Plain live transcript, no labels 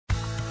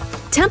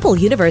Temple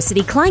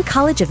University Klein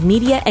College of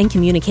Media and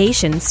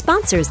Communication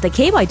sponsors the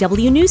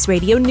KYW News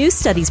Radio News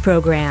Studies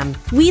program.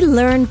 We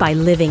learn by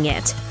living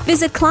it.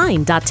 Visit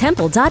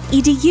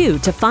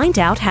klein.temple.edu to find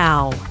out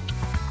how.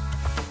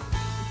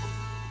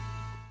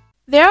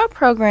 There are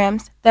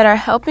programs that are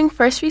helping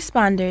first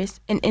responders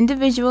and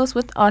individuals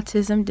with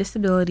autism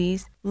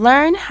disabilities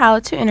learn how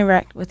to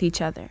interact with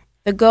each other.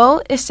 The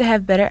goal is to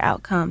have better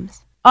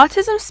outcomes.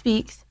 Autism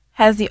Speaks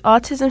has the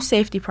Autism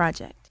Safety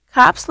Project.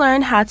 Cops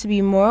learn how to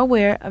be more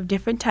aware of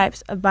different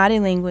types of body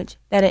language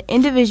that an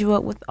individual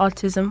with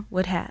autism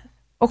would have.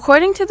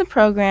 According to the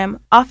program,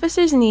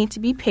 officers need to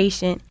be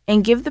patient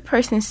and give the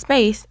person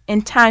space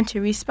and time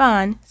to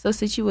respond so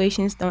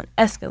situations don't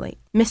escalate.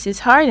 Mrs.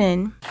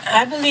 Harden.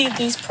 I believe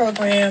these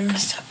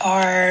programs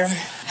are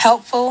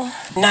helpful.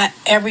 Not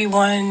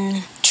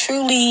everyone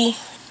truly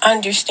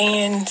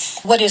understands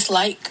what it's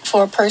like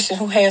for a person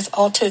who has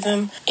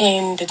autism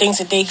and the things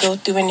that they go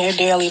through in their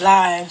daily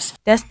lives.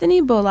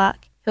 Destiny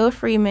Bullock, Hill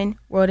Freeman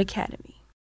World Academy.